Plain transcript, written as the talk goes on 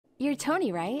You're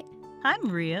Tony, right? Hi,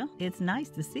 Maria. It's nice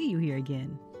to see you here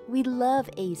again. We love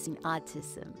ACEing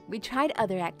Autism. We tried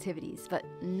other activities, but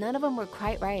none of them were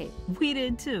quite right. We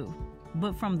did too.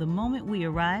 But from the moment we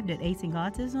arrived at ACEing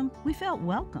Autism, we felt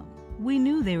welcome. We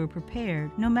knew they were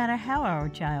prepared no matter how our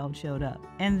child showed up.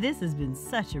 And this has been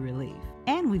such a relief.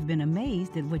 And we've been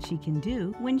amazed at what she can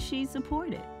do when she's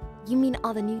supported. You mean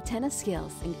all the new tennis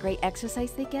skills and great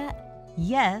exercise they get?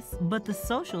 Yes, but the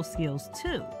social skills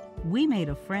too. We made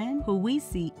a friend who we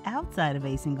see outside of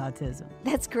ACEing Autism.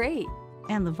 That's great.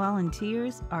 And the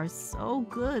volunteers are so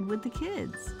good with the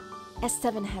kids.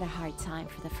 Esteban had a hard time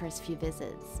for the first few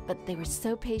visits, but they were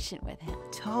so patient with him.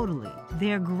 Totally.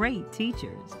 They're great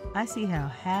teachers. I see how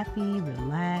happy,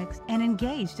 relaxed, and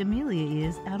engaged Amelia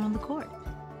is out on the court.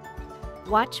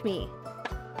 Watch me.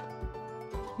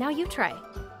 Now you try.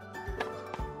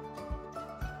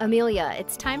 Amelia,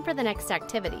 it's time for the next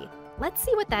activity. Let's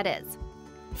see what that is.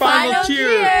 Final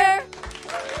cheer!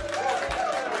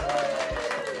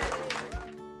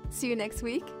 See you next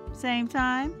week. Same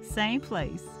time, same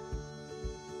place.